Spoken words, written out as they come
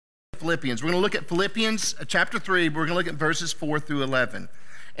Philippians. We're going to look at Philippians chapter 3. We're going to look at verses 4 through 11.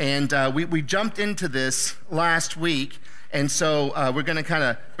 And we jumped into this last week, and so we're going to kind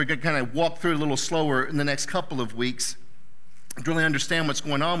of walk through it a little slower in the next couple of weeks to really understand what's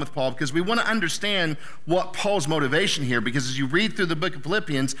going on with Paul, because we want to understand what Paul's motivation here, because as you read through the book of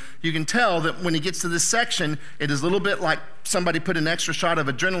Philippians, you can tell that when he gets to this section, it is a little bit like somebody put an extra shot of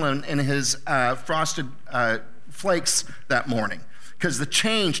adrenaline in his frosted flakes that morning, because the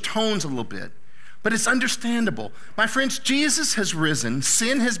change tones a little bit. But it's understandable. My friends, Jesus has risen,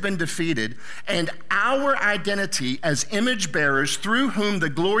 sin has been defeated, and our identity as image bearers through whom the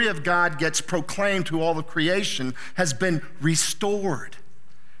glory of God gets proclaimed to all of creation has been restored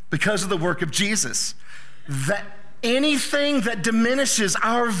because of the work of Jesus. That anything that diminishes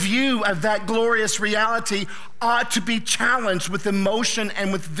our view of that glorious reality ought to be challenged with emotion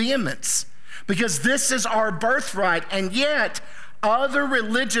and with vehemence, because this is our birthright, and yet other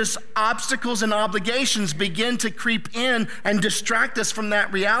religious obstacles and obligations begin to creep in and distract us from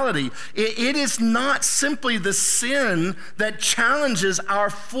that reality. It is not simply the sin that challenges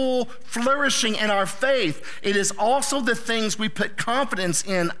our full flourishing in our faith. It is also the things we put confidence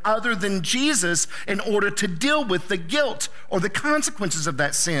in other than Jesus in order to deal with the guilt or the consequences of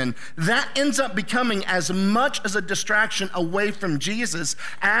that sin. That ends up becoming as much as a distraction away from Jesus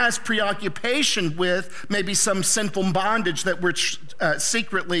as preoccupation with maybe some sinful bondage that we're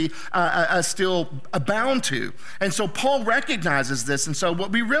secretly still bound to. And so Paul recognizes this. And so what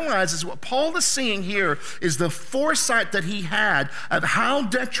we realize is what Paul is seeing here is the foresight that he had of how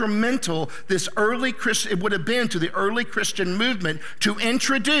detrimental this early Christian, it would have been to the early Christian movement to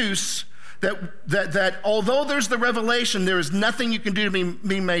introduce that although there's the revelation, there is nothing you can do to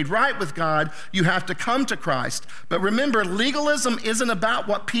be made right with God. You have to come to Christ. But remember, legalism isn't about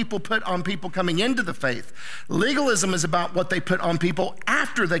what people put on people coming into the faith. Legalism is about what they put on people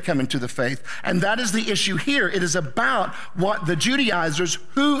after they come into the faith. And that is the issue here. It is about what the Judaizers,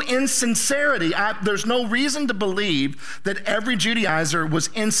 who in sincerity, there's no reason to believe that every Judaizer was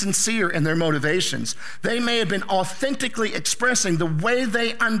insincere in their motivations. They may have been authentically expressing the way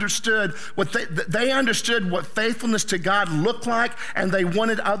they understood what they understood what faithfulness to God looked like, and they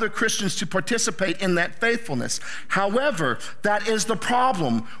wanted other Christians to participate in that faithfulness. However, that is the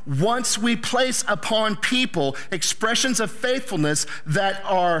problem. Once we place upon people expressions of faithfulness that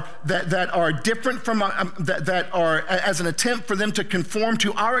are different from that are as an attempt for them to conform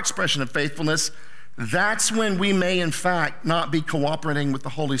to our expression of faithfulness, that's when we may in fact not be cooperating with the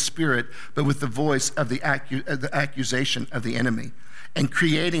Holy Spirit, but with the voice of the accusation of the enemy, and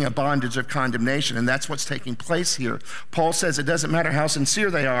creating a bondage of condemnation. And that's what's taking place here. Paul says it doesn't matter how sincere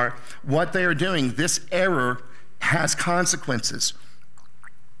they are, what they are doing, this error has consequences.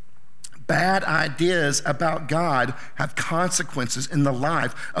 Bad ideas about God have consequences in the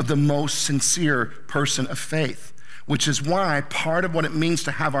life of the most sincere person of faith, which is why part of what it means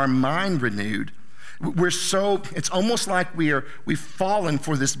to have our mind renewed, it's almost like we've fallen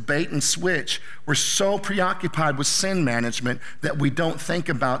for this bait and switch. We're so preoccupied with sin management that we don't think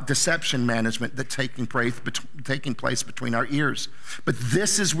about deception management that's taking place between our ears. But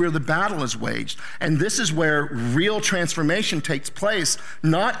this is where the battle is waged. And this is where real transformation takes place,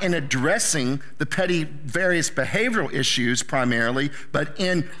 not in addressing the petty various behavioral issues primarily, but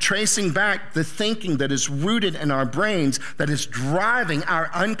in tracing back the thinking that is rooted in our brains that is driving our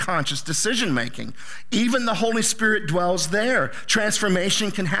unconscious decision making. Even the Holy Spirit dwells there.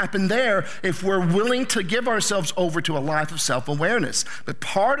 Transformation can happen there if we're willing to give ourselves over to a life of self-awareness. But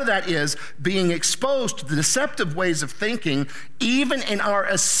part of that is being exposed to the deceptive ways of thinking, even in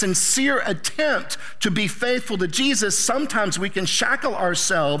our sincere attempt to be faithful to Jesus. Sometimes we can shackle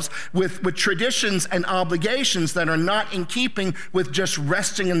ourselves with traditions and obligations that are not in keeping with just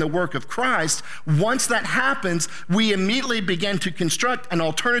resting in the work of Christ. Once that happens, we immediately begin to construct an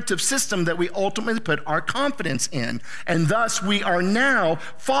alternative system that we ultimately put our confidence in. And thus we are now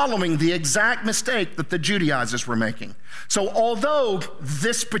following the exact mistake that the Judaizers were making. So although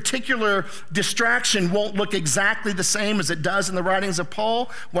this particular distraction won't look exactly the same as it does in the writings of Paul,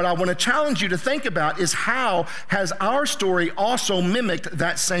 what I want to challenge you to think about is how has our story also mimicked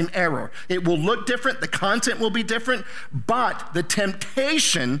that same error. It will look different, the content will be different, but the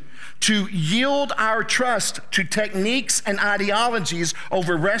temptation to yield our trust to techniques and ideologies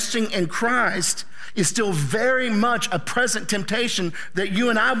over resting in Christ is still very much a present temptation that you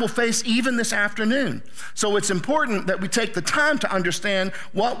and I will face even this afternoon. So it's important that we take the time to understand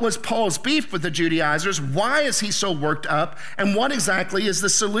what was Paul's beef with the Judaizers, why is he so worked up, and what exactly is the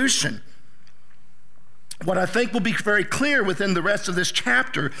solution. What I think will be very clear within the rest of this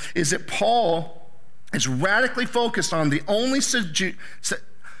chapter is that Paul is radically focused on the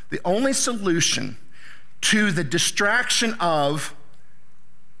The only solution to the distraction of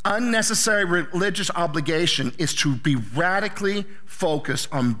unnecessary religious obligation is to be radically focused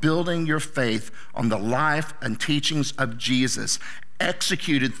on building your faith on the life and teachings of Jesus,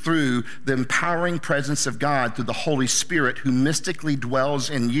 executed through the empowering presence of God through the Holy Spirit, who mystically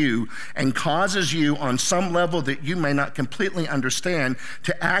dwells in you and causes you on some level that you may not completely understand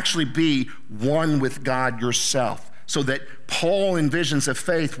to actually be one with God yourself. So that Paul envisions a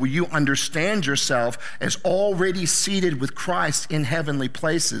faith where you understand yourself as already seated with Christ in heavenly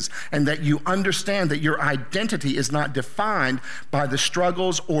places, and that you understand that your identity is not defined by the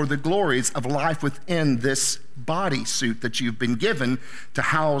struggles or the glories of life within this bodysuit that you've been given to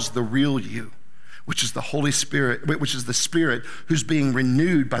house the real you, which is the Holy Spirit, which is the Spirit who's being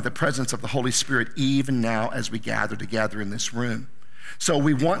renewed by the presence of the Holy Spirit even now as we gather together in this room. So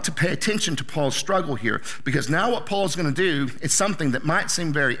we want to pay attention to Paul's struggle here, because now what Paul is going to do is something that might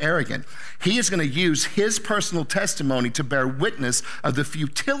seem very arrogant. He is going to use his personal testimony to bear witness of the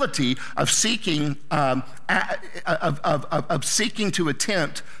futility of seeking to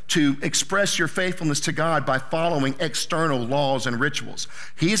attempt to express your faithfulness to God by following external laws and rituals.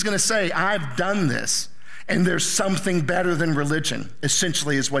 He's going to say, I've done this, and there's something better than religion,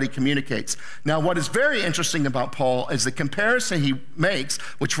 essentially is what he communicates. Now, what is very interesting about Paul is the comparison he makes,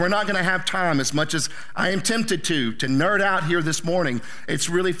 which we're not going to have time, as much as I am tempted to nerd out here this morning. It's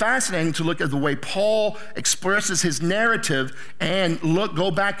really fascinating to look at the way Paul expresses his narrative and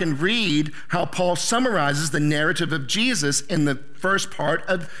go back and read how Paul summarizes the narrative of Jesus in the first part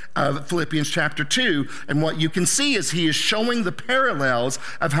of Philippians chapter 2. And what you can see is he is showing the parallels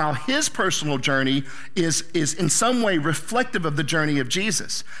of how his personal journey is in some way reflective of the journey of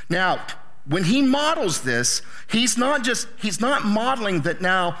Jesus. Now, when he models this, he's not modeling that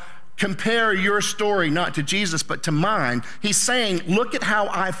now compare your story not to Jesus but to mine. He's saying, look at how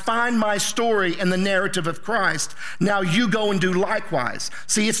I find my story in the narrative of Christ. Now you go and do likewise.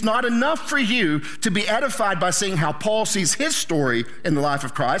 See, it's not enough for you to be edified by seeing how Paul sees his story in the life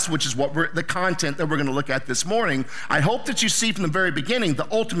of Christ, which is the content that we're going to look at this morning. I hope that you see from the very beginning,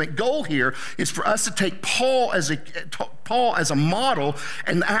 the ultimate goal here is for us to take Paul as a model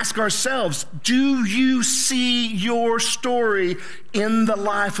and ask ourselves, do you see your story in the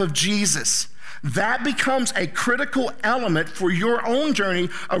life of Jesus? That becomes a critical element for your own journey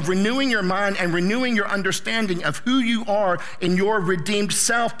of renewing your mind and renewing your understanding of who you are in your redeemed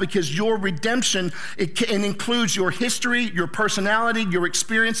self, because your redemption, it includes your history, your personality, your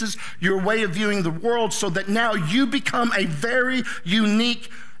experiences, your way of viewing the world, so that now you become a very unique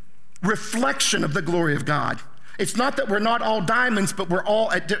reflection of the glory of God. It's not that we're not all diamonds, but we're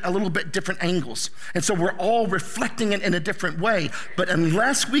all at a little bit different angles. And so we're all reflecting it in a different way. But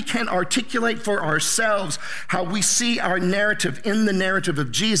unless we can articulate for ourselves how we see our narrative in the narrative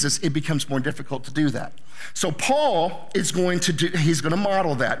of Jesus, it becomes more difficult to do that. So Paul is he's going to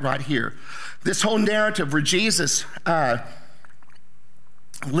model that right here. This whole narrative where Jesus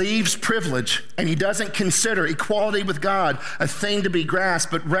leaves privilege and he doesn't consider equality with God a thing to be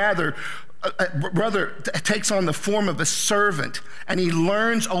grasped, but rather takes on the form of a servant, and he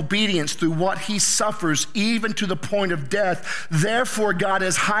learns obedience through what he suffers, even to the point of death. Therefore, God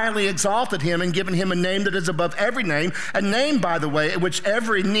has highly exalted him and given him a name that is above every name, a name, by the way, at which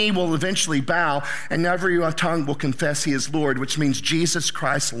every knee will eventually bow and every tongue will confess he is Lord, which means Jesus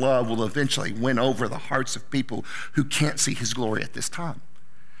Christ's love will eventually win over the hearts of people who can't see his glory at this time.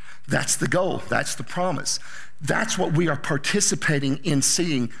 That's the goal. That's the promise. That's what we are participating in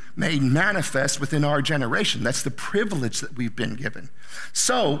seeing made manifest within our generation. That's the privilege that we've been given.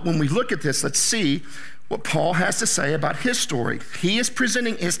 So when we look at this, let's see what Paul has to say about his story. He is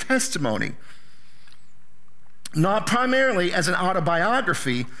presenting his testimony, not primarily as an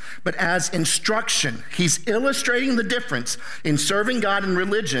autobiography, but as instruction. He's illustrating the difference in serving God in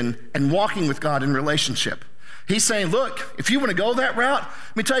religion and walking with God in relationship. He's saying, look, if you want to go that route,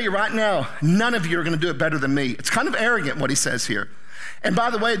 let me tell you right now, none of you are going to do it better than me. It's kind of arrogant what he says here. And by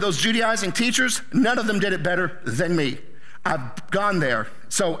the way, those Judaizing teachers, none of them did it better than me. I've gone there.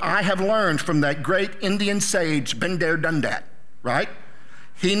 So I have learned from that great Indian sage, been there, done that, right?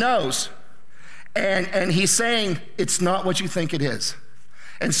 He knows. And he's saying, it's not what you think it is.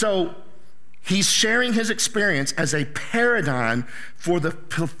 And so he's sharing his experience as a paradigm for the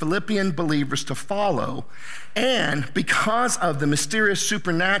Philippian believers to follow. And because of the mysterious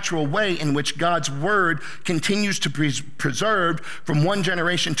supernatural way in which God's word continues to be preserved from one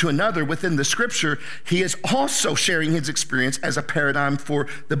generation to another within the scripture, he is also sharing his experience as a paradigm for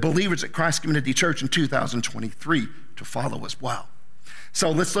the believers at Christ Community Church in 2023 to follow as well. So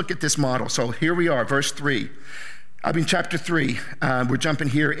let's look at this model. So here we are, verse 3. Chapter 3, we're jumping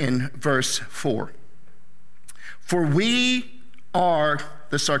here in verse 4. For we are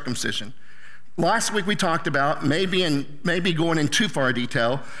the circumcision. Last week we talked about, maybe going in too far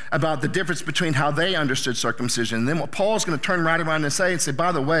detail, about the difference between how they understood circumcision. And then what Paul's going to turn right around and say,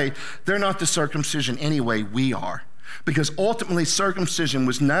 by the way, they're not the circumcision anyway, we are. Because ultimately circumcision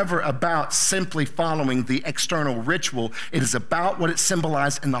was never about simply following the external ritual. It is about what it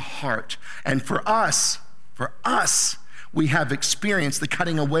symbolized in the heart. And for us, we have experienced the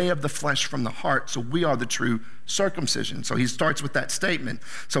cutting away of the flesh from the heart, so we are the true circumcision. So he starts with that statement.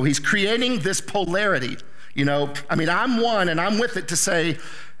 So he's creating this polarity. I'm one and I'm with it to say,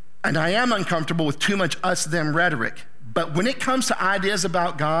 and I am uncomfortable with too much us-them rhetoric. But when it comes to ideas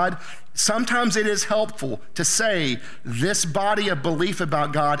about God, sometimes it is helpful to say this body of belief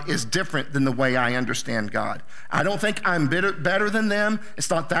about God is different than the way I understand God. I don't think I'm better than them. It's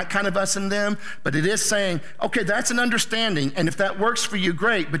not that kind of us and them, but it is saying, okay, that's an understanding, and if that works for you,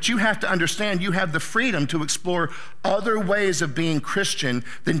 great, but you have to understand you have the freedom to explore other ways of being Christian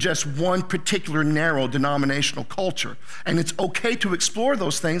than just one particular narrow denominational culture. And it's okay to explore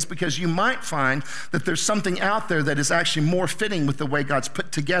those things because you might find that there's something out there that is actually more fitting with the way God's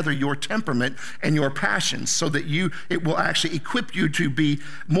put together your temperament and your passions, so that it will actually equip you to be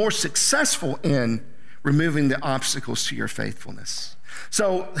more successful in removing the obstacles to your faithfulness.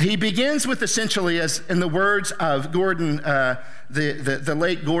 So he begins with essentially, as in the words of Gordon, the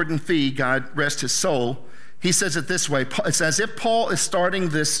late Gordon Fee, God rest his soul, he says it this way. It's as if Paul is starting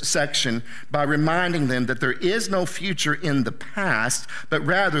this section by reminding them that there is no future in the past, but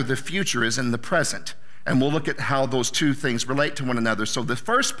rather the future is in the present. And we'll look at how those two things relate to one another. So the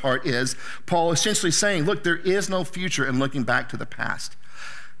first part is Paul essentially saying, look, there is no future in looking back to the past.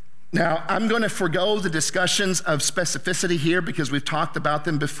 Now, I'm going to forgo the discussions of specificity here because we've talked about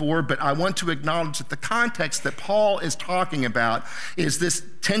them before, but I want to acknowledge that the context that Paul is talking about is this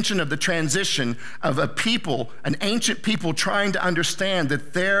tension of the transition of a people, an ancient people trying to understand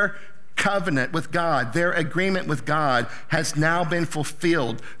that their covenant with God, their agreement with God has now been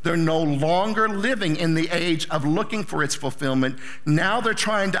fulfilled. They're no longer living in the age of looking for its fulfillment. Now they're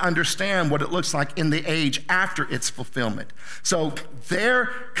trying to understand what it looks like in the age after its fulfillment. So their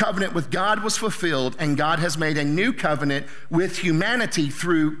covenant with God was fulfilled, and God has made a new covenant with humanity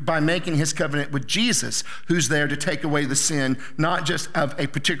by making his covenant with Jesus, who's there to take away the sin, not just of a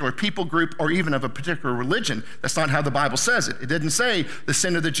particular people group or even of a particular religion. That's not how the Bible says it. It didn't say the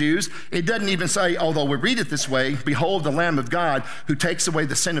sin of the Jews. It doesn't even say, although we read it this way, behold the Lamb of God who takes away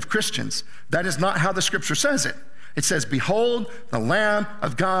the sin of Christians. That is not how the scripture says it. It says, behold the Lamb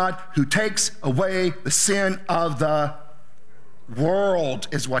of God who takes away the sin of the world,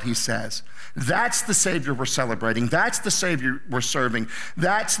 is what he says. That's the Savior we're celebrating. That's the Savior we're serving.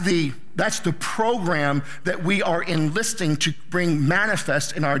 That's the program that we are enlisting to bring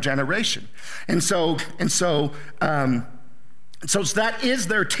manifest in our generation. And so that is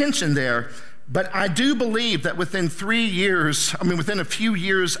their tension there. But I do believe that within a few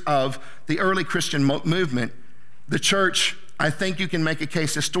years of the early Christian movement, the church, I think you can make a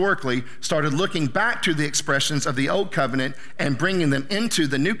case historically, started looking back to the expressions of the old covenant and bringing them into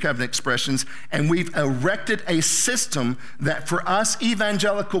the new covenant expressions. And we've erected a system that for us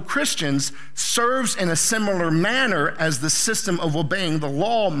evangelical Christians serves in a similar manner as the system of obeying the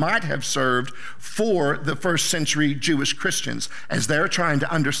law might have served for the first century Jewish Christians, as they're trying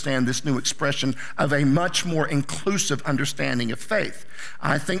to understand this new expression of a much more inclusive understanding of faith.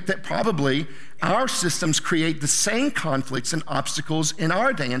 I think that probably our systems create the same conflicts and obstacles in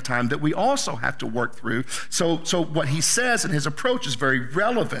our day and time that we also have to work through. So what he says in his approach is very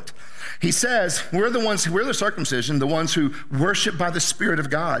relevant. He says, we're the circumcision, the ones who worship by the Spirit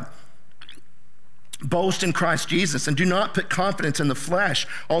of God. Boast in Christ Jesus and do not put confidence in the flesh,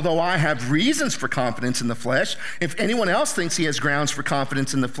 although I have reasons for confidence in the flesh. If anyone else thinks he has grounds for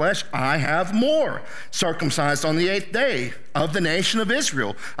confidence in the flesh, I have more. Circumcised on the 8th day, of the nation of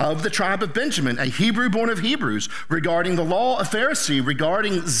Israel, of the tribe of Benjamin, a Hebrew born of Hebrews, regarding the law, a Pharisee,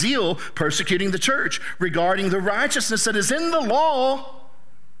 regarding zeal, persecuting the church, regarding the righteousness that is in the law,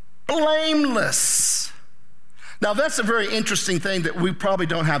 blameless. Now, that's a very interesting thing that we probably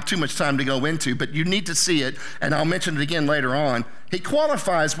don't have too much time to go into, but you need to see it, and I'll mention it again later on. He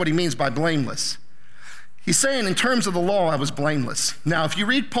qualifies what he means by blameless. He's saying, in terms of the law, I was blameless. Now, if you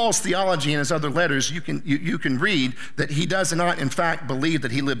read Paul's theology in his other letters, you can read that he does not, in fact, believe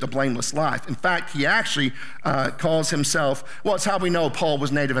that he lived a blameless life. In fact, he actually calls himself, well, it's how we know Paul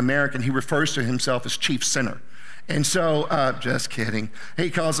was Native American. He refers to himself as chief sinner. And so, just kidding. He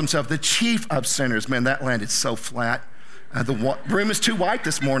calls himself the chief of sinners. Man, that landed so flat. The room is too white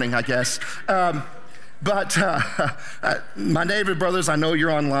this morning, I guess. But my neighbor brothers, I know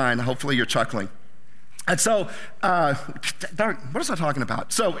you're online. Hopefully you're chuckling. And so, what was I talking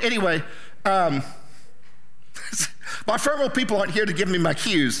about? So anyway, my front row people aren't here to give me my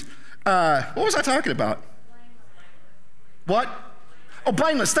cues. What was I talking about? What? Oh,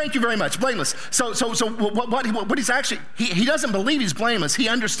 blameless. Thank you very much. Blameless. So what he's actually, he doesn't believe he's blameless. He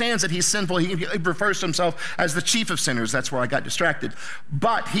understands that he's sinful. He refers to himself as the chief of sinners. That's where I got distracted.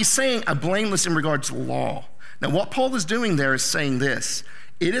 But he's saying a blameless in regards to law. Now, what Paul is doing there is saying this.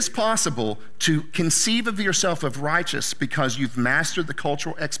 It is possible to conceive of yourself as righteous because you've mastered the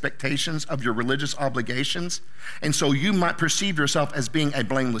cultural expectations of your religious obligations. And so you might perceive yourself as being a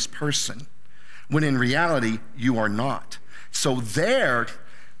blameless person, when in reality, you are not. So there,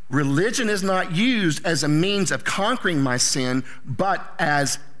 religion is not used as a means of conquering my sin, but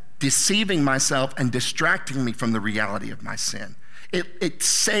as deceiving myself and distracting me from the reality of my sin. It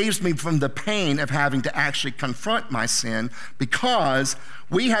saves me from the pain of having to actually confront my sin, because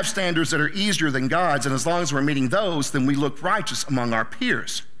we have standards that are easier than God's, and as long as we're meeting those, then we look righteous among our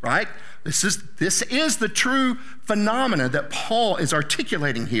peers, right? This is the true phenomena that Paul is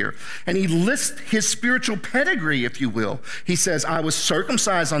articulating here. And he lists his spiritual pedigree, if you will. He says, I was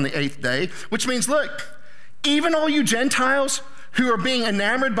circumcised on the 8th day, which means, look, even all you Gentiles who are being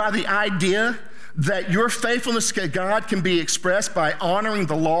enamored by the idea that your faithfulness to God can be expressed by honoring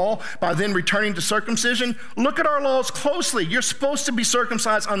the law, by then returning to circumcision, look at our laws closely. You're supposed to be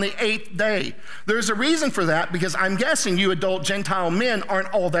circumcised on the 8th day. There's a reason for that, because I'm guessing you adult Gentile men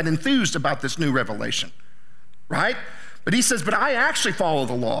aren't all that enthused about this new revelation, right? But he says, but I actually follow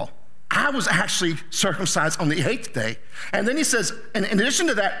the law. I was actually circumcised on the 8th day. And then he says, and in addition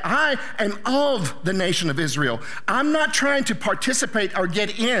to that, I am of the nation of Israel. I'm not trying to participate or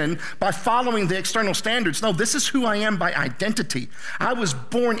get in by following the external standards. No, this is who I am by identity. I was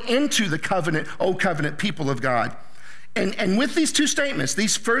born into the old covenant people of God. And with these two statements,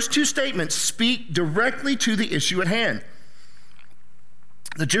 these first two statements speak directly to the issue at hand.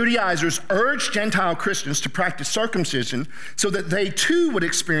 The Judaizers urged Gentile Christians to practice circumcision so that they too would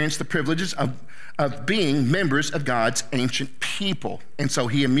experience the privileges of being members of God's ancient people. And so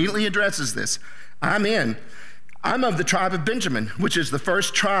he immediately addresses this. I'm of the tribe of Benjamin, which is the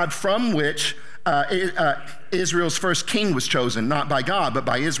first tribe from which Israel's first king was chosen, not by God, but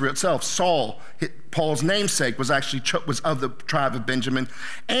by Israel itself. Saul, Paul's namesake, was of the tribe of Benjamin.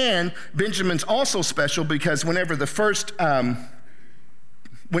 And Benjamin's also special because whenever the first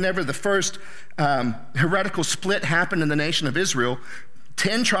heretical split happened in the nation of Israel,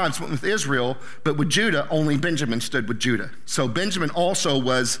 10 tribes went with Israel, but with Judah, only Benjamin stood with Judah. So Benjamin also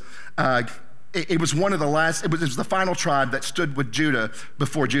was, it was the final tribe that stood with Judah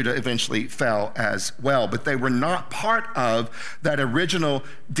before Judah eventually fell as well. But they were not part of that original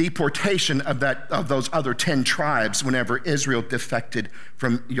deportation of those other 10 tribes whenever Israel defected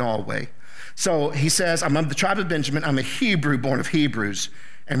from Yahweh. So he says, I'm of the tribe of Benjamin, I'm a Hebrew born of Hebrews,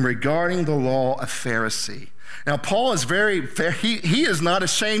 and regarding the law, a Pharisee. Now, Paul is very fair. He is not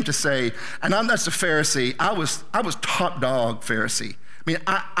ashamed to say, and I'm not a Pharisee, I was top dog Pharisee. I mean,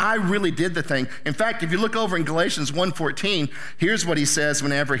 I really did the thing. In fact, if you look over in Galatians 1:14, here's what he says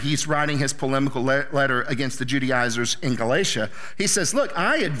whenever he's writing his polemical letter against the Judaizers in Galatia. He says, look,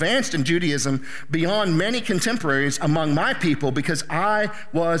 I advanced in Judaism beyond many contemporaries among my people because I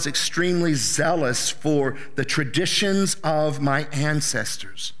was extremely zealous for the traditions of my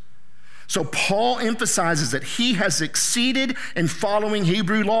ancestors. So Paul emphasizes that he has succeeded in following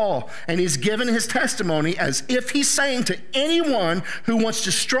Hebrew law, and he's given his testimony as if he's saying to anyone who wants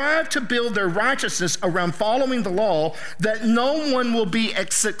to strive to build their righteousness around following the law that no one will be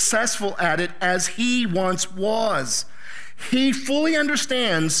as successful at it as he once was. He fully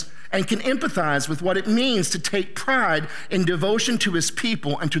understands and can empathize with what it means to take pride in devotion to his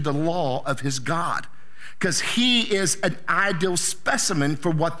people and to the law of his God, because he is an ideal specimen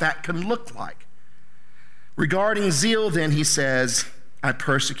for what that can look like. Regarding zeal, then, he says, I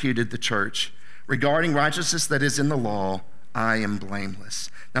persecuted the church. Regarding righteousness that is in the law, I am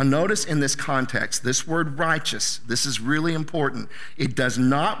blameless. Now, notice in this context, this word righteous, this is really important. It does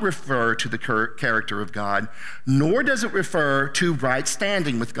not refer to the character of God, nor does it refer to right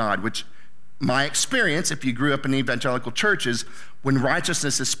standing with God, which my experience, if you grew up in evangelical churches, when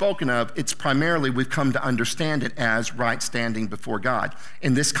righteousness is spoken of, it's primarily we've come to understand it as right standing before God.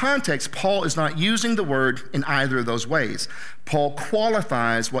 In this context, Paul is not using the word in either of those ways. Paul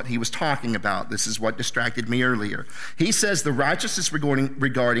qualifies what he was talking about. This is what distracted me earlier. He says the righteousness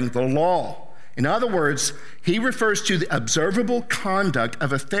regarding the law. In other words, he refers to the observable conduct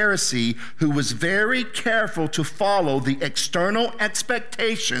of a Pharisee who was very careful to follow the external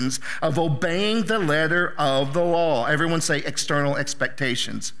expectations of obeying the letter of the law. Everyone say external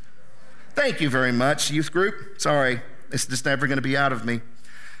expectations. Thank you very much, youth group. Sorry, it's just never going to be out of me.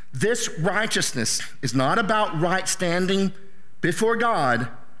 This righteousness is not about right standing before God,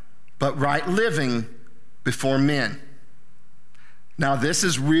 but right living before men. Now, this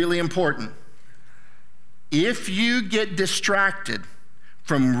is really important. If you get distracted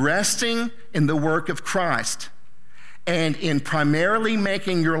from resting in the work of Christ and in primarily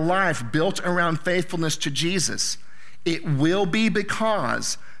making your life built around faithfulness to Jesus, it will be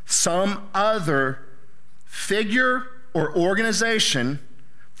because some other figure or organization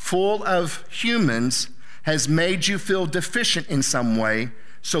full of humans has made you feel deficient in some way,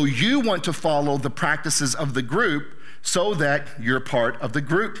 so you want to follow the practices of the group so that you're part of the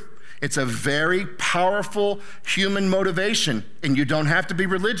group. It's a very powerful human motivation, and you don't have to be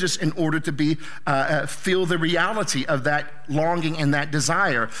religious in order to feel the reality of that longing and that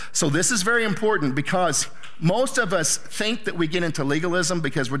desire. So this is very important because most of us think that we get into legalism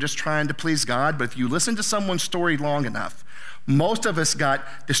because we're just trying to please God, but if you listen to someone's story long enough, most of us got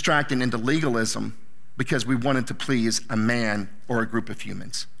distracted into legalism because we wanted to please a man or a group of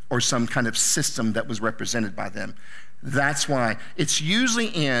humans or some kind of system that was represented by them. That's why it's usually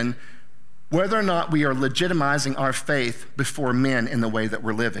in whether or not we are legitimizing our faith before men in the way that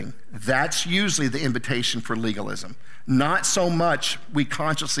we're living. That's usually the invitation for legalism. Not so much we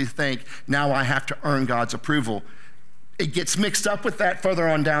consciously think, now I have to earn God's approval. It gets mixed up with that further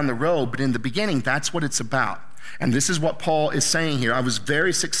on down the road, but in the beginning, that's what it's about. And this is what Paul is saying here. I was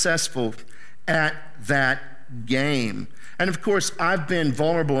very successful at that game. And of course, I've been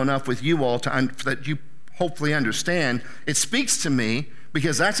vulnerable enough with you all that you hopefully understand. It speaks to me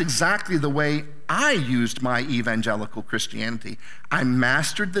because that's exactly the way I used my evangelical Christianity. I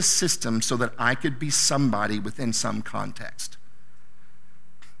mastered the system so that I could be somebody within some context.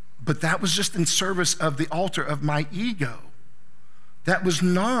 But that was just in service of the altar of my ego. That was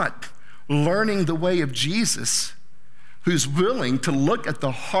not learning the way of Jesus, who's willing to look at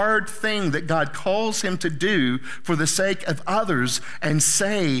the hard thing that God calls him to do for the sake of others and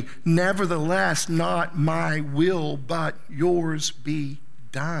say, nevertheless, not my will, but yours be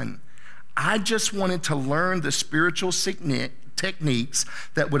done. I just wanted to learn the spiritual techniques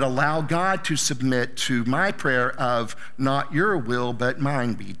that would allow God to submit to my prayer of not your will, but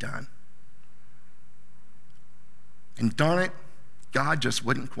mine be done. And darn it, God just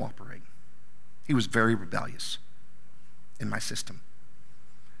wouldn't cooperate. He was very rebellious in my system.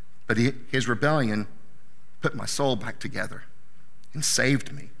 But his rebellion put my soul back together and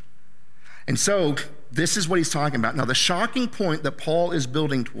saved me. And so this is what he's talking about. Now, the shocking point that Paul is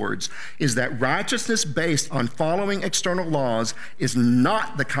building towards is that righteousness based on following external laws is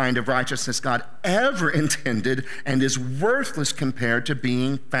not the kind of righteousness God ever intended and is worthless compared to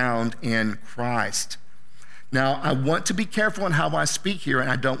being found in Christ. Now, I want to be careful in how I speak here,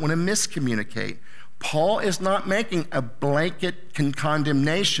 and I don't want to miscommunicate. Paul is not making a blanket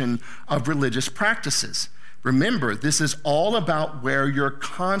condemnation of religious practices. Remember, this is all about where your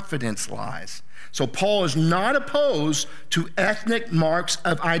confidence lies. So Paul is not opposed to ethnic marks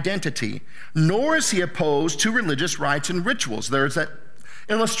of identity, nor is he opposed to religious rites and rituals. There's that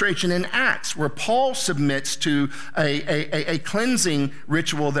illustration in Acts where Paul submits to a cleansing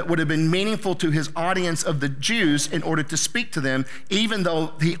ritual that would have been meaningful to his audience of the Jews in order to speak to them, even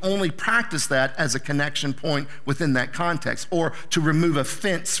though he only practiced that as a connection point within that context or to remove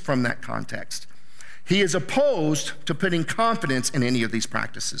offense from that context. He is opposed to putting confidence in any of these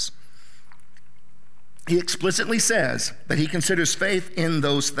practices. He explicitly says that he considers faith in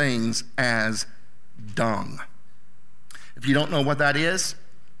those things as dung. If you don't know what that is,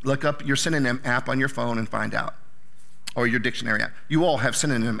 look up your synonym app on your phone and find out, or your dictionary app. You all have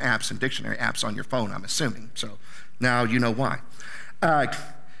synonym apps and dictionary apps on your phone, I'm assuming, so now you know why.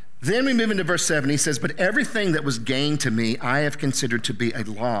 Then we move into verse 7. He says, but everything that was gained to me, I have considered to be a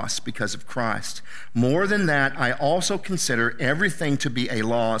loss because of Christ. More than that, I also consider everything to be a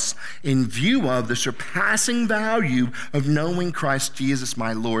loss in view of the surpassing value of knowing Christ Jesus,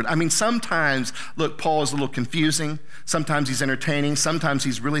 my Lord. I mean, sometimes, look, Paul is a little confusing. Sometimes he's entertaining. Sometimes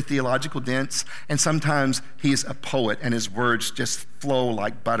he's really theological dense. And sometimes he's a poet and his words just flow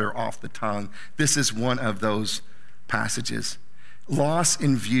like butter off the tongue. This is one of those passages. Loss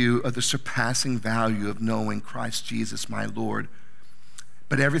in view of the surpassing value of knowing Christ Jesus, my Lord.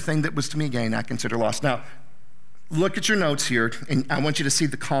 But everything that was to me gain, I consider loss. Now, look at your notes here, and I want you to see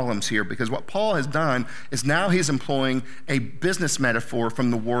the columns here, because what Paul has done is now he's employing a business metaphor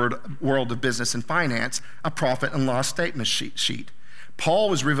from the world of business and finance, a profit and loss statement sheet. Paul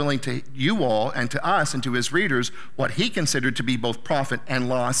was revealing to you all and to us and to his readers what he considered to be both profit and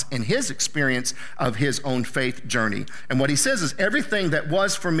loss in his experience of his own faith journey. And what he says is, everything that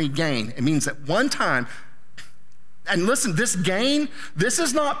was for me gain. It means that one time, and listen, this gain, this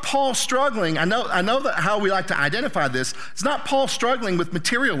is not Paul struggling. I know that how we like to identify this. It's not Paul struggling with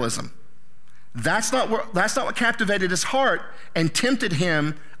materialism. That's not what captivated his heart and tempted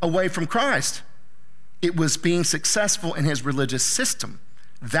him away from Christ. It was being successful in his religious system.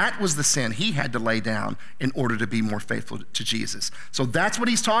 That was the sin he had to lay down in order to be more faithful to Jesus. So that's what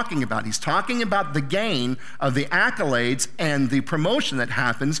he's talking about. He's talking about the gain of the accolades and the promotion that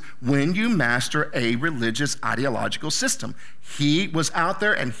happens when you master a religious ideological system. He was out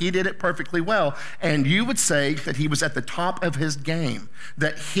there and he did it perfectly well. And you would say that he was at the top of his game,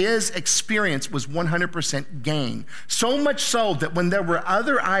 that his experience was 100% gain. So much so that when there were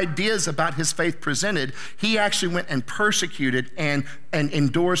other ideas about his faith presented, he actually went and persecuted and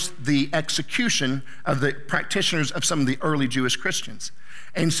endorsed the execution of the practitioners of some of the early Jewish Christians.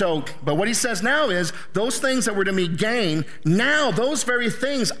 And so, but what he says now is, those things that were to me gain, now those very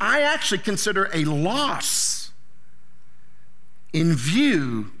things I actually consider a loss in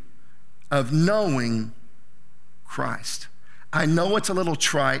view of knowing Christ. I know it's a little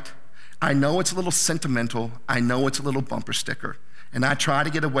trite. I know it's a little sentimental. I know it's a little bumper sticker. And I try to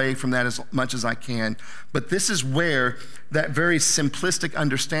get away from that as much as I can. But this is where that very simplistic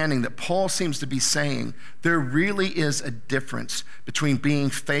understanding that Paul seems to be saying, there really is a difference between being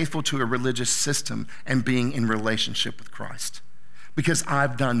faithful to a religious system and being in relationship with Christ. Because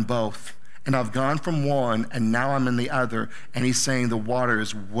I've done both. And I've gone from one, and now I'm in the other. And he's saying the water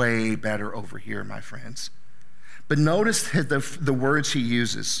is way better over here, my friends. But notice the words he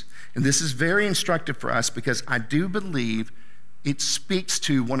uses. And this is very instructive for us, because I do believe it speaks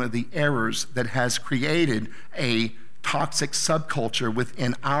to one of the errors that has created a toxic subculture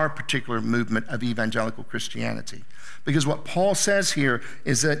within our particular movement of evangelical Christianity. Because what Paul says here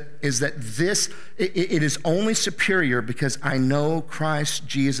is that it is only superior because I know Christ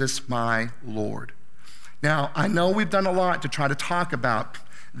Jesus my Lord. Now, I know we've done a lot to try to talk about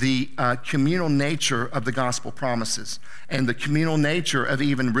the communal nature of the gospel promises and the communal nature of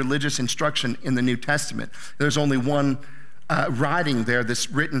even religious instruction in the New Testament. There's only one writing there that's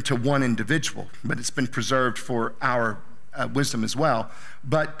written to one individual, but it's been preserved for our wisdom as well.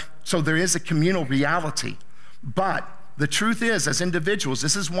 But so there is a communal reality. But the truth is, as individuals,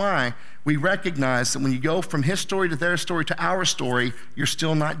 this is why we recognize that when you go from his story to their story to our story, you're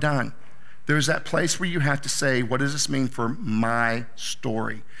still not done. There's that place where you have to say, what does this mean for my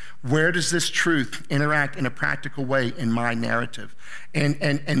story? Where does this truth interact in a practical way in my narrative?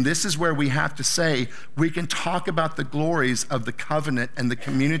 And this is where we have to say, we can talk about the glories of the covenant and the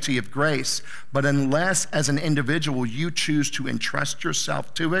community of grace, but unless as an individual you choose to entrust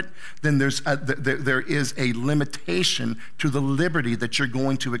yourself to it, then there is a limitation to the liberty that you're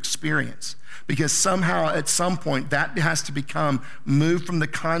going to experience. Because somehow at some point that has to become moved from the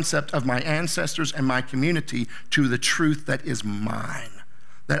concept of my ancestors and my community to the truth that is mine.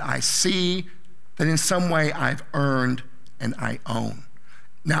 That I see that in some way I've earned and I own.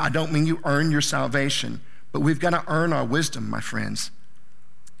 Now, I don't mean you earn your salvation, but we've got to earn our wisdom, my friends.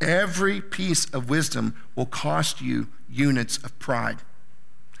 Every piece of wisdom will cost you units of pride.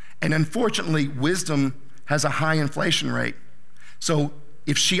 And unfortunately, wisdom has a high inflation rate. So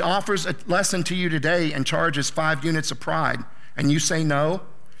if she offers a lesson to you today and charges 5 units of pride, and you say no,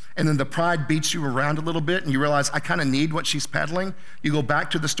 and then the pride beats you around a little bit and you realize I kind of need what she's peddling, you go back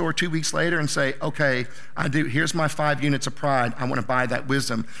to the store 2 weeks later and say, okay, here's my 5 units of pride, I want to buy that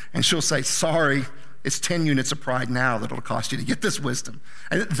wisdom. And she'll say, sorry, it's 10 units of pride now that it'll cost you to get this wisdom.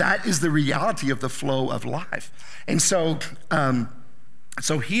 And that is the reality of the flow of life. And so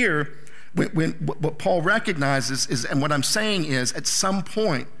here, what Paul recognizes is, and what I'm saying is, at some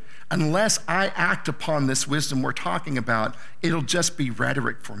point, unless I act upon this wisdom we're talking about, it'll just be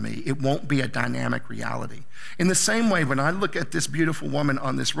rhetoric for me. It won't be a dynamic reality. In the same way, when I look at this beautiful woman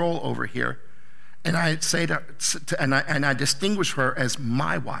on this roll over here, and I say I distinguish her as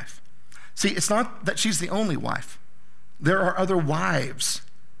my wife. See, it's not that she's the only wife. There are other wives,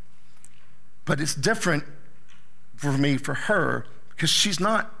 but it's different for me, for her, because she's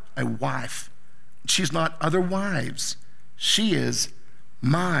not a wife. She's not other wives. She is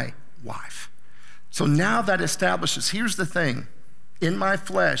my wife. So now that establishes, here's the thing. In my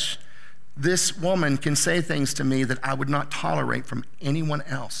flesh, this woman can say things to me that I would not tolerate from anyone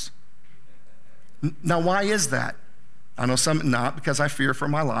else. Now, why is that? I know some, not because I fear for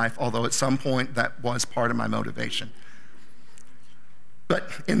my life, although at some point that was part of my motivation. But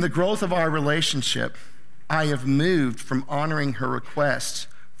in the growth of our relationship, I have moved from honoring her requests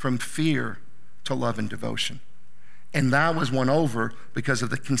from fear to love and devotion. And that was won over because of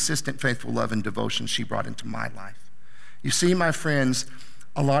the consistent, faithful love and devotion she brought into my life. You see, my friends,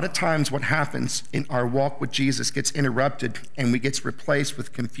 a lot of times what happens in our walk with Jesus gets interrupted and we gets replaced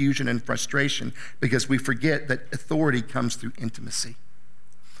with confusion and frustration because we forget that authority comes through intimacy.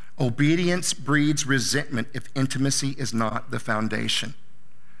 Obedience breeds resentment if intimacy is not the foundation.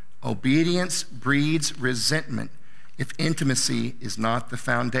 Obedience breeds resentment if intimacy is not the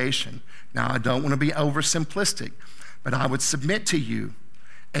foundation. Now, I don't want to be oversimplistic, but I would submit to you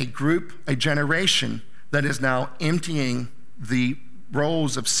a generation that is now emptying the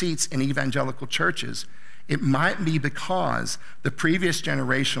rows of seats in evangelical churches. It might be because the previous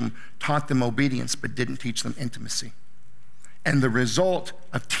generation taught them obedience but didn't teach them intimacy. And the result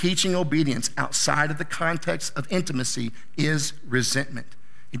of teaching obedience outside of the context of intimacy is resentment.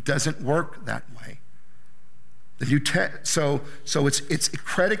 It doesn't work that way. So it's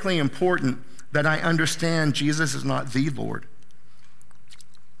critically important that I understand Jesus is not the Lord,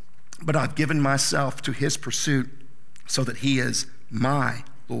 but I've given myself to his pursuit so that he is my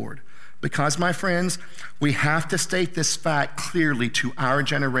Lord. Because, my friends, we have to state this fact clearly to our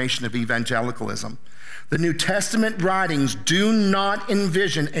generation of evangelicalism. The New Testament writings do not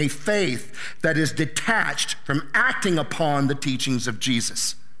envision a faith that is detached from acting upon the teachings of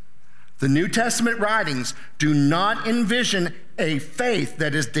Jesus. The New Testament writings do not envision a faith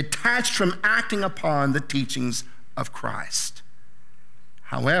that is detached from acting upon the teachings of Christ.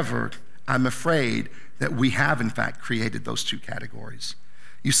 However, I'm afraid that we have, in fact, created those two categories.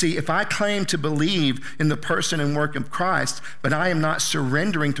 You see, if I claim to believe in the person and work of Christ, but I am not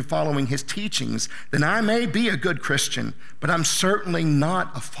surrendering to following his teachings, then I may be a good Christian, but I'm certainly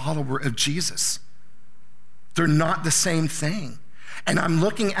not a follower of Jesus. They're not the same thing. And I'm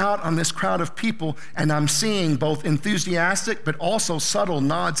looking out on this crowd of people, and I'm seeing both enthusiastic but also subtle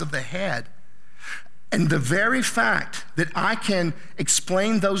nods of the head. And the very fact that I can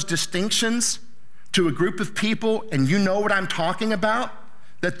explain those distinctions to a group of people, and you know what I'm talking about,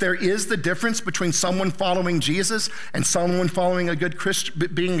 that there is the difference between someone following Jesus and someone following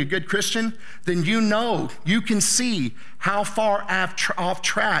being a good Christian, then you can see how far off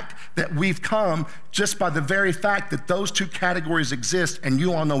track that we've come just by the very fact that those two categories exist, and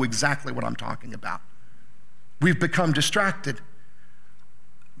you all know exactly what I'm talking about. We've become distracted.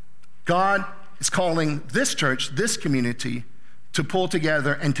 God is calling this church, this community, to pull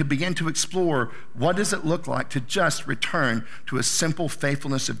together and to begin to explore what does it look like to just return to a simple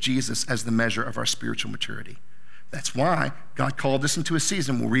faithfulness of Jesus as the measure of our spiritual maturity. That's why God called us into a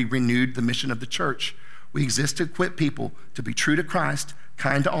season where we renewed the mission of the church. We exist to equip people to be true to Christ,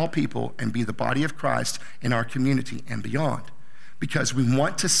 kind to all people, and be the body of Christ in our community and beyond. Because we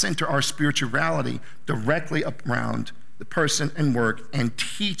want to center our spirituality directly around the person and work and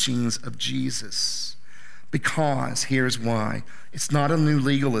teachings of Jesus. Because here's why. It's not a new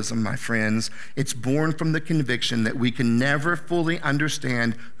legalism, my friends. It's born from the conviction that we can never fully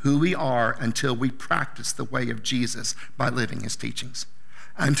understand who we are until we practice the way of Jesus by living his teachings.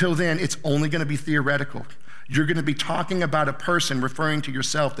 Until then, it's only going to be theoretical. You're going to be talking about a person referring to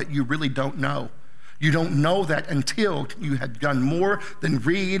yourself that you really don't know. You don't know that until you have done more than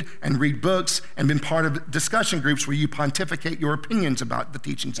read books and been part of discussion groups where you pontificate your opinions about the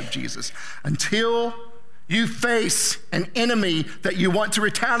teachings of Jesus. Until you face an enemy that you want to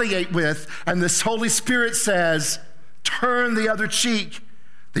retaliate with, and this Holy Spirit says, turn the other cheek,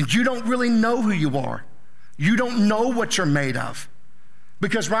 then you don't really know who you are. You don't know what you're made of.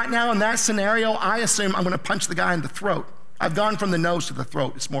 Because right now in that scenario, I assume I'm going to punch the guy in the throat. I've gone from the nose to the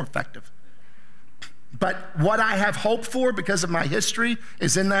throat. It's more effective. But what I have hope for because of my history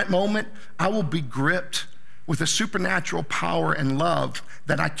is in that moment, I will be gripped with a supernatural power and love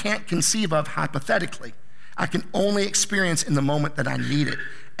that I can't conceive of hypothetically. I can only experience in the moment that I need it.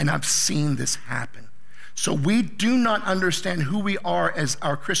 And I've seen this happen. So we do not understand who we are as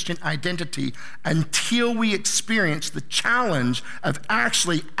our Christian identity until we experience the challenge of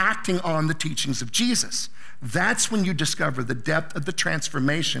actually acting on the teachings of Jesus. That's when you discover the depth of the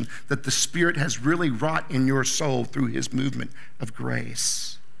transformation that the Spirit has really wrought in your soul through his movement of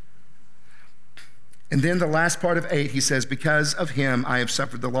grace. And then the last part of 8, he says, because of him I have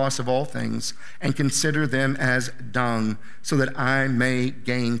suffered the loss of all things and consider them as dung so that I may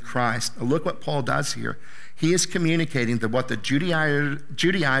gain Christ. Now look what Paul does here. He is communicating that what the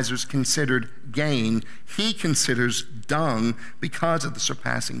Judaizers considered gain, he considers dung because of the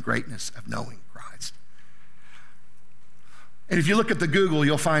surpassing greatness of knowing Christ. And if you look at the Google,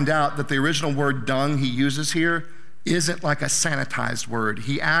 you'll find out that the original word dung he uses here isn't like a sanitized word.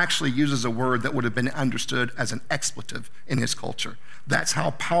 He actually uses a word that would have been understood as an expletive in his culture. That's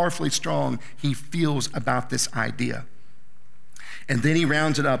how powerfully strong he feels about this idea. And then he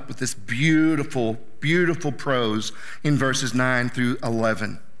rounds it up with this beautiful, beautiful prose in verses 9 through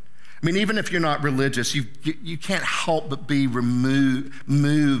 11. I mean, even if you're not religious, you can't help but be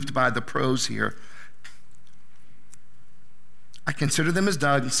moved by the prose here. I consider them as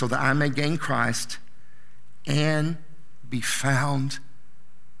dung so that I may gain Christ and be found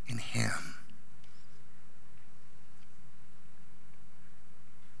in him.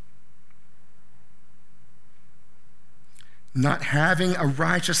 Not having a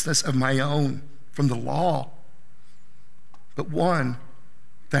righteousness of my own from the law, but one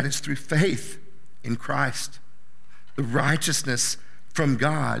that is through faith in Christ. The righteousness from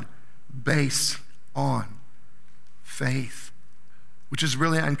God based on faith, which is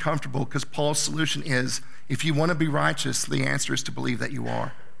really uncomfortable because Paul's solution is, if you want to be righteous, the answer is to believe that you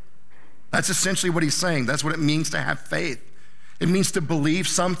are. That's essentially what he's saying. That's what it means to have faith. It means to believe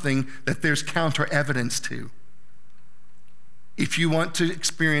something that there's counter evidence to. If you want to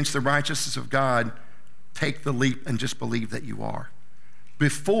experience the righteousness of God, take the leap and just believe that you are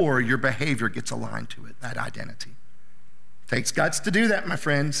before your behavior gets aligned to it, that identity. Takes guts to do that, my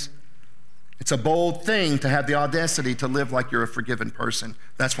friends. It's a bold thing to have the audacity to live like you're a forgiven person.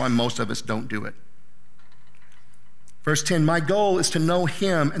 That's why most of us don't do it. Verse 10, my goal is to know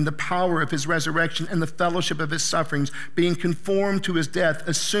him and the power of his resurrection and the fellowship of his sufferings, being conformed to his death,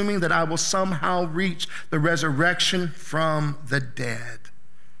 assuming that I will somehow reach the resurrection from the dead.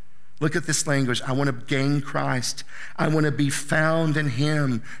 Look at this language. I want to gain Christ. I want to be found in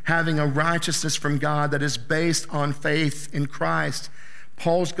him, having a righteousness from God that is based on faith in Christ.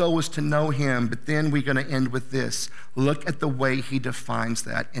 Paul's goal is to know him, but then we're going to end with this. Look at the way he defines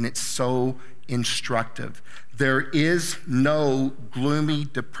that, and it's so instructive. There is no gloomy,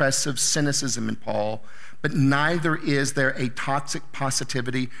 depressive cynicism in Paul, but neither is there a toxic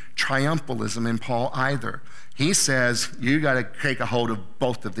positivity, triumphalism in Paul either. He says you got to take a hold of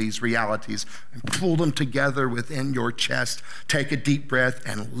both of these realities and pull them together within your chest. Take a deep breath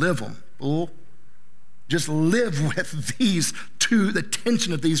and live them, fool. Just live with these two, the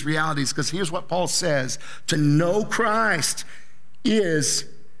tension of these realities, because here's what Paul says. To know Christ is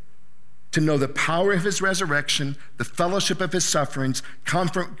to know the power of his resurrection, the fellowship of his sufferings,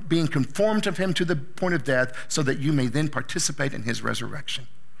 being conformed to him to the point of death, so that you may then participate in his resurrection.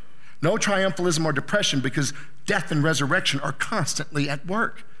 No triumphalism or depression, because death and resurrection are constantly at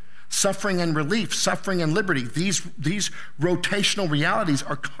work. Suffering and relief, suffering and liberty, these rotational realities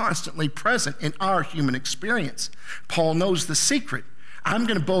are constantly present in our human experience. Paul knows the secret. I'm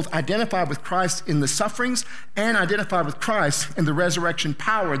going to both identify with Christ in the sufferings and identify with Christ in the resurrection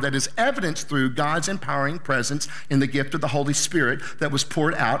power that is evidenced through God's empowering presence in the gift of the Holy Spirit that was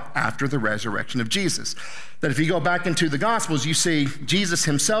poured out after the resurrection of Jesus. That if you go back into the Gospels, you see Jesus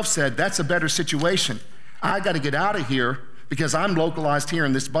himself said, that's a better situation. I got to get out of here because I'm localized here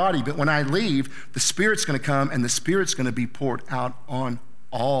in this body, but when I leave, the Spirit's going to come and the Spirit's going to be poured out on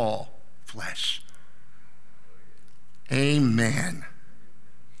all flesh. Amen.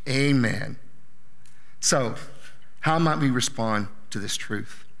 Amen. So, how might we respond to this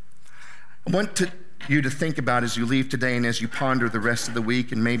truth? I want you to think about as you leave today and as you ponder the rest of the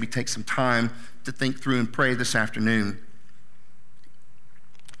week, and maybe take some time to think through and pray this afternoon.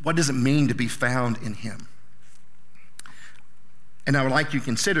 What does it mean to be found in him? And I would like you to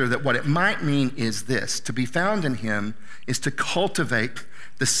consider that what it might mean is this. To be found in him is to cultivate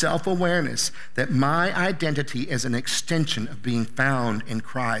the self-awareness that my identity is an extension of being found in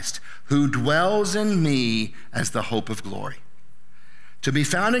Christ, who dwells in me as the hope of glory. To be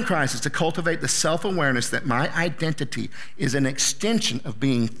found in Christ is to cultivate the self-awareness that my identity is an extension of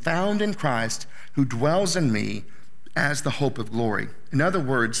being found in Christ, who dwells in me as the hope of glory. In other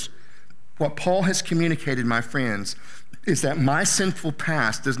words, what Paul has communicated, my friends, is that my sinful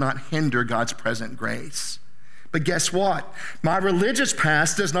past does not hinder God's present grace. But guess what? My religious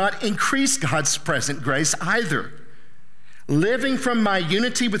past does not increase God's present grace either. Living from my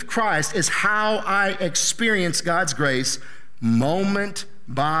unity with Christ is how I experience God's grace moment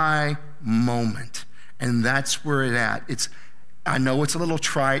by moment. And that's where it's at. I know it's a little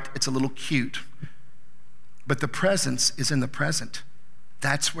trite, it's a little cute, but the presence is in the present.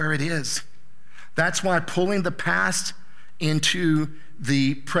 That's where it is. That's why pulling the past into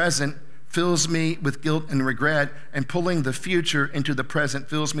the present fills me with guilt and regret, and pulling the future into the present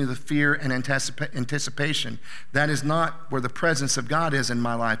fills me with fear and anticipation. That is not where the presence of God is in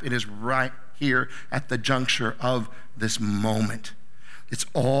my life. It is right here at the juncture of this moment. It's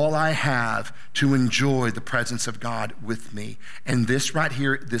all I have to enjoy the presence of God with me. And this right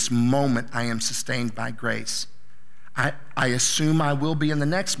here, this moment, I am sustained by grace. I assume I will be in the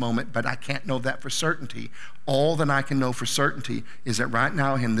next moment, but I can't know that for certainty. All that I can know for certainty is that right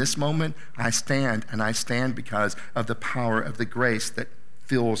now in this moment, I stand, and I stand because of the power of the grace that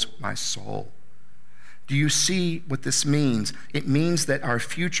fills my soul. Do you see what this means? It means that our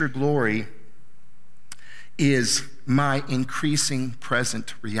future glory is my increasing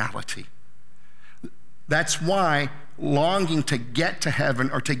present reality. That's why longing to get to heaven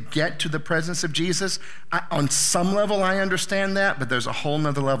or to get to the presence of Jesus, on some level I understand that, but there's a whole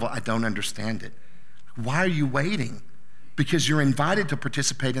nother level I don't understand it. Why are you waiting? Because you're invited to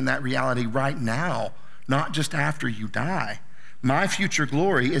participate in that reality right now, not just after you die. My future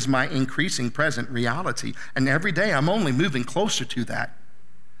glory is my increasing present reality, and every day I'm only moving closer to that.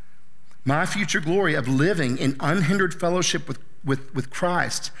 My future glory of living in unhindered fellowship with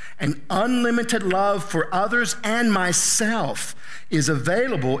Christ and unlimited love for others and myself is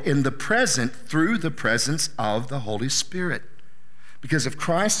available in the present through the presence of the Holy Spirit. Because if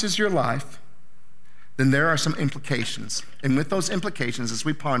Christ is your life, then there are some implications. And with those implications, as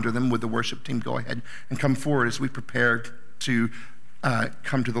we ponder them, would the worship team go ahead and come forward as we prepare to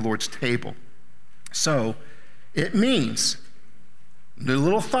come to the Lord's table. So it means, the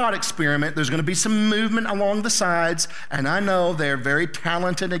little thought experiment, there's going to be some movement along the sides, and I know they're very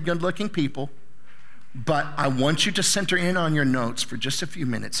talented and good-looking people, but I want you to center in on your notes for just a few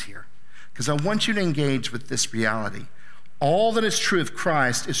minutes here, because I want you to engage with this reality. All that is true of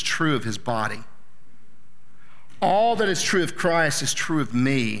Christ is true of his body. All that is true of Christ is true of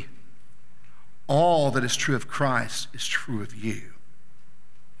me. All that is true of Christ is true of you.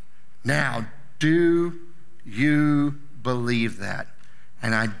 Now, do you believe that?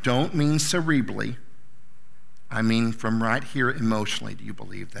 And I don't mean cerebrally. I mean from right here emotionally, do you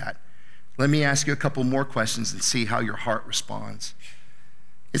believe that? Let me ask you a couple more questions and see how your heart responds.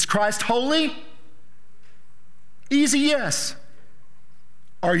 Is Christ holy? Easy yes.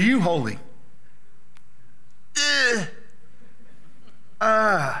 Are you holy?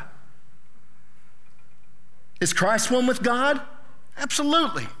 Is Christ one with God?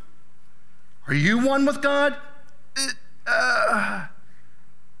 Absolutely. Are you one with God?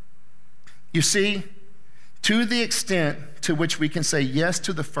 You see, to the extent to which we can say yes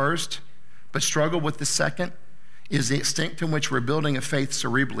to the first, but struggle with the second, is the extent to which we're building a faith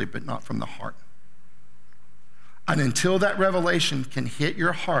cerebrally, but not from the heart. And until that revelation can hit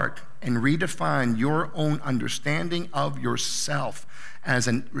your heart and redefine your own understanding of yourself as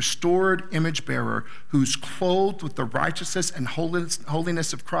a restored image bearer who's clothed with the righteousness and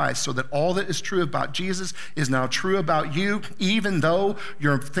holiness of Christ, so that all that is true about Jesus is now true about you, even though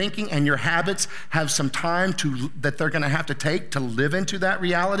your thinking and your habits have some time that they're going to have to take to live into that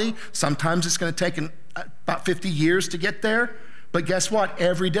reality. Sometimes it's going to take about 50 years to get there. But guess what?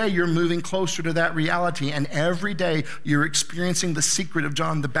 Every day you're moving closer to that reality, and every day you're experiencing the secret of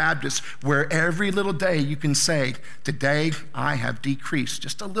John the Baptist, where every little day you can say, today I have decreased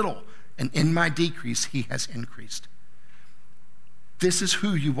just a little, and in my decrease he has increased. This is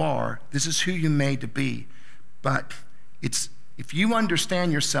who you are. This is who you're made to be. But if you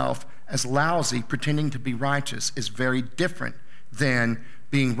understand yourself as lousy, pretending to be righteous is very different than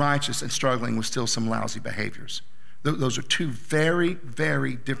being righteous and struggling with still some lousy behaviors. Those are two very,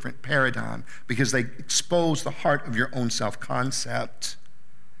 very different paradigms because they expose the heart of your own self-concept.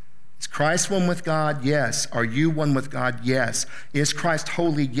 Is Christ one with God? Yes. Are you one with God? Yes. Is Christ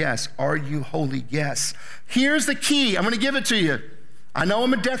holy? Yes. Are you holy? Yes. Here's the key. I'm going to give it to you. I know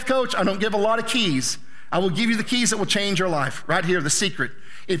I'm a death coach. I don't give a lot of keys. I will give you the keys that will change your life. Right here, the secret.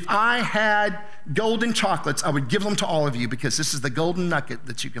 If I had golden chocolates, I would give them to all of you because this is the golden nugget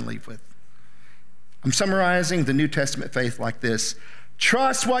that you can leave with. I'm summarizing the New Testament faith like this.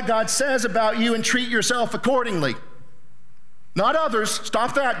 Trust what God says about you and treat yourself accordingly. Not others.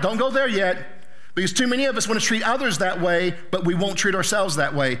 Stop that. Don't go there yet. Because too many of us want to treat others that way, but we won't treat ourselves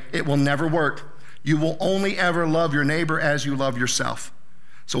that way. It will never work. You will only ever love your neighbor as you love yourself.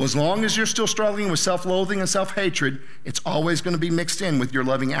 So as long as you're still struggling with self-loathing and self-hatred, it's always going to be mixed in with your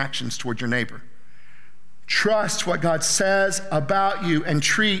loving actions toward your neighbor. Trust what God says about you and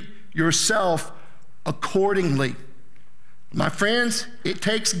treat yourself accordingly. My friends, it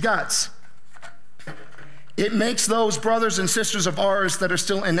takes guts. It makes those brothers and sisters of ours that are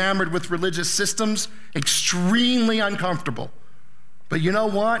still enamored with religious systems extremely uncomfortable. But you know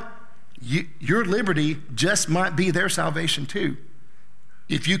what? Your liberty just might be their salvation too,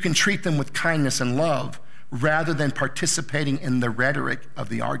 if you can treat them with kindness and love rather than participating in the rhetoric of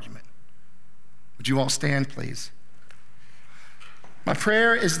the argument. Would you all stand, please? My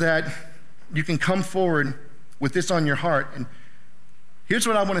prayer is that you can come forward with this on your heart. And here's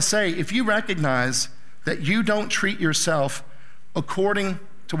what I want to say. If you recognize that you don't treat yourself according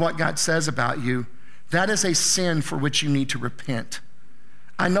to what God says about you, that is a sin for which you need to repent.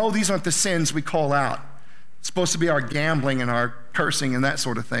 I know these aren't the sins we call out. It's supposed to be our gambling and our cursing and that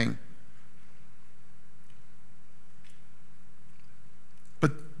sort of thing.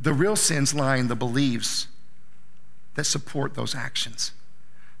 But the real sins lie in the beliefs that support those actions.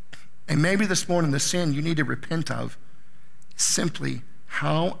 And maybe this morning the sin you need to repent of is simply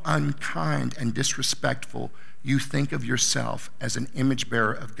how unkind and disrespectful you think of yourself as an image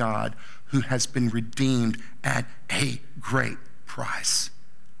bearer of God who has been redeemed at a great price.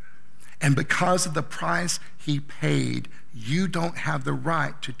 And because of the price he paid, you don't have the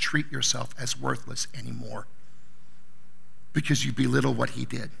right to treat yourself as worthless anymore because you belittle what he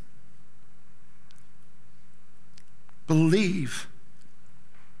did. Believe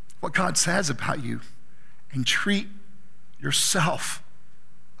what God says about you and treat yourself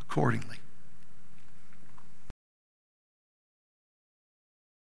accordingly.